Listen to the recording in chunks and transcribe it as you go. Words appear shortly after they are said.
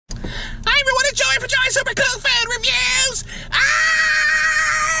it's Joey for Joey Super Cool Food Reviews.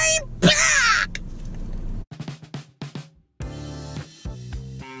 I'm back.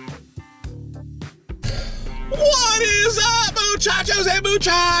 What is up, muchachos and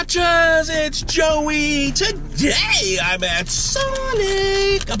muchachas? It's Joey. Today I'm at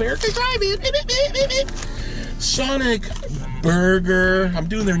Sonic, America's Drive-In. Sonic Burger. I'm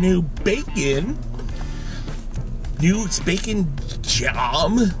doing their new bacon. It's Bacon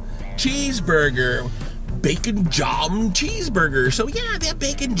Jam Cheeseburger. Bacon Jam Cheeseburger. So yeah, they have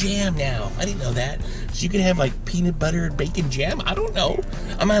bacon jam now. I didn't know that. So you can have like peanut butter and bacon jam. I don't know.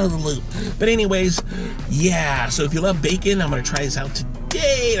 I'm out of the loop. But anyways, yeah. So if you love bacon, I'm going to try this out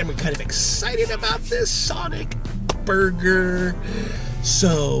today. I'm kind of excited about this Sonic Burger.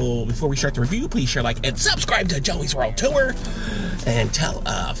 So before we start the review, please share, like, and subscribe to Joey's World Tour. And tell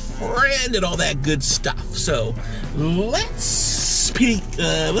a friend and all that good stuff. So let's take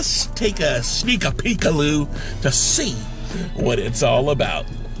a sneak a peekaloo to see what it's all about.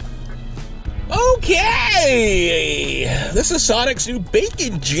 Okay, this is Sonic's new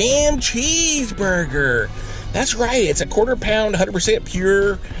Bacon Jam Cheeseburger. That's right, it's a quarter-pound, 100%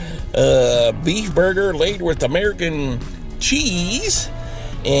 pure beef burger laid with American cheese.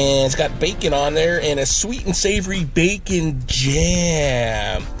 And it's got bacon on there and a sweet and savory bacon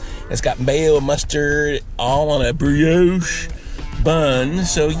jam. It's got mayo and mustard all on a brioche bun.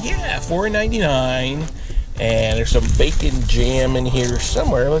 So yeah, $4.99. And there's some bacon jam in here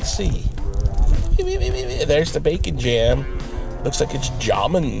somewhere. Let's see. There's the bacon jam. Looks like it's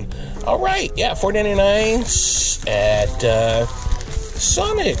jamming. All right, yeah, $4.99 at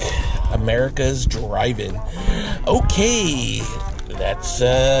Sonic, America's Drive-In. Okay. That's,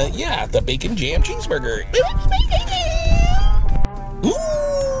 yeah, the Bacon Jam Cheeseburger.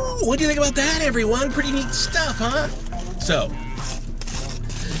 Ooh, what do you think about that, everyone? Pretty neat stuff, huh? So,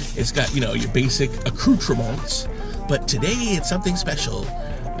 it's got, you know, your basic accoutrements, but today it's something special.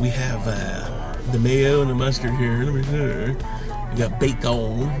 We have, the mayo and the mustard here. Let me see. We got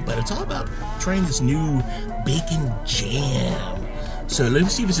bacon, but it's all about trying this new bacon jam. So, let me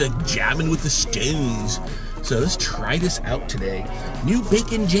see if it's like jamming with the stones. So let's try this out today. New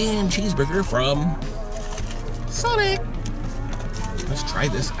Bacon Jam Cheeseburger from Sonic. Let's try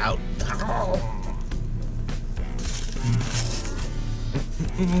this out.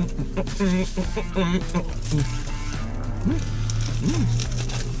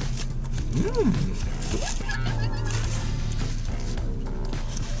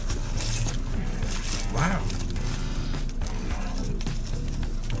 Wow.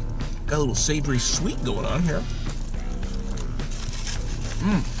 Got a little savory sweet going on here.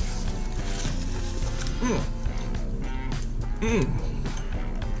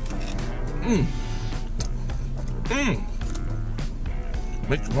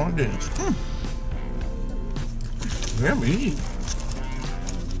 Makes a long dance. Yummy.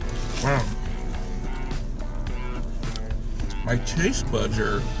 Wow. My taste buds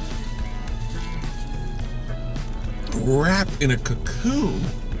are wrapped in a cocoon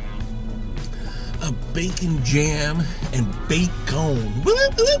of bacon jam and bacon. Woo, woo,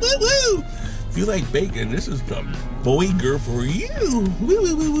 woo, woo, woo. If you like bacon, this is the burger for you. Woo,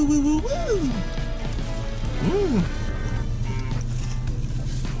 woo, woo, woo, woo, woo, woo.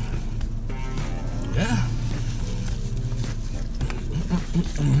 Yeah.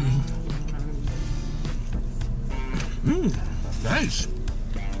 Nice.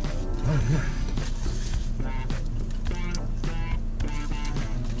 Oh, yeah.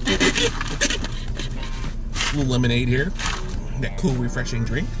 A little lemonade here. That cool, refreshing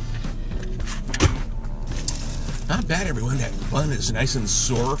drink. Not bad, everyone. That bun is nice and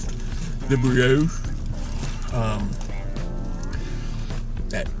soft. The brioche. I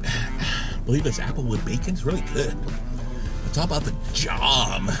believe it's apple with bacon. It's really good. It's all about the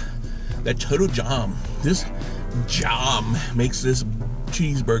jam. That total jam. This jam makes this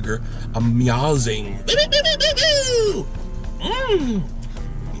cheeseburger amazing.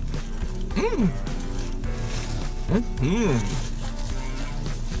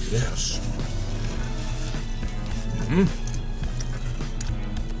 Yes.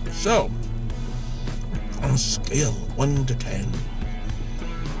 So, on a scale of 1 to 10,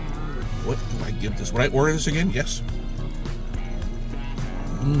 what do I give this? Would I order this again? Yes.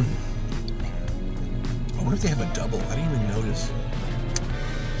 I wonder if they have a double. I didn't even notice.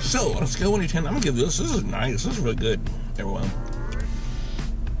 So, on a scale of 1 to 10, I'm gonna give this. This is nice. This is really good, everyone.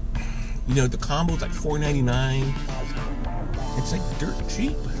 You know, the combo is like $4.99. It's like dirt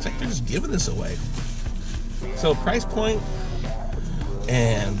cheap. It's like they're just giving this away. So price point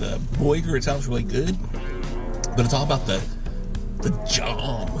and the burger itself is really good, but it's all about the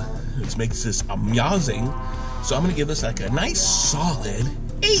jam. This makes this amazing. So I'm going to give this like a nice solid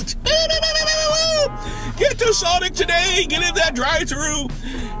 8. Get to Sonic today. Get in that drive-thru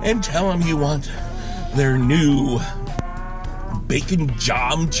and tell them you want their new Bacon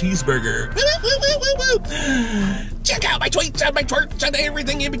Jam Cheeseburger. Check out my tweets and my twerks and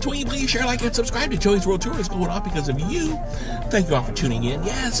everything in between. Please share, like, and subscribe to Joey's World Tour. It's going off because of you. Thank you all for tuning in.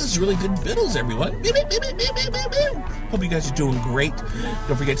 Yeah, this is really good vittles, everyone. Hope you guys are doing great.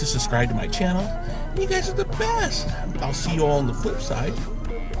 Don't forget to subscribe to my channel. You guys are the best. I'll see you all on the flip side.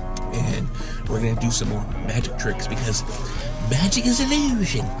 And we're going to do some more magic tricks because magic is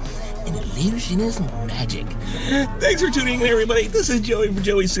illusion. And illusion is magic. Thanks for tuning in, everybody. This is Joey for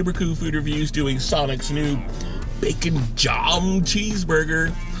Joey's Super Cool Food Reviews doing Sonic's new Bacon Jam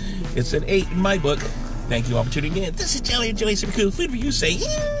Cheeseburger. It's an 8 in my book. Thank you all for tuning in. This is Joey and Joey's Super Cool Food Reviews saying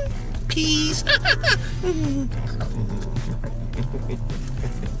peace.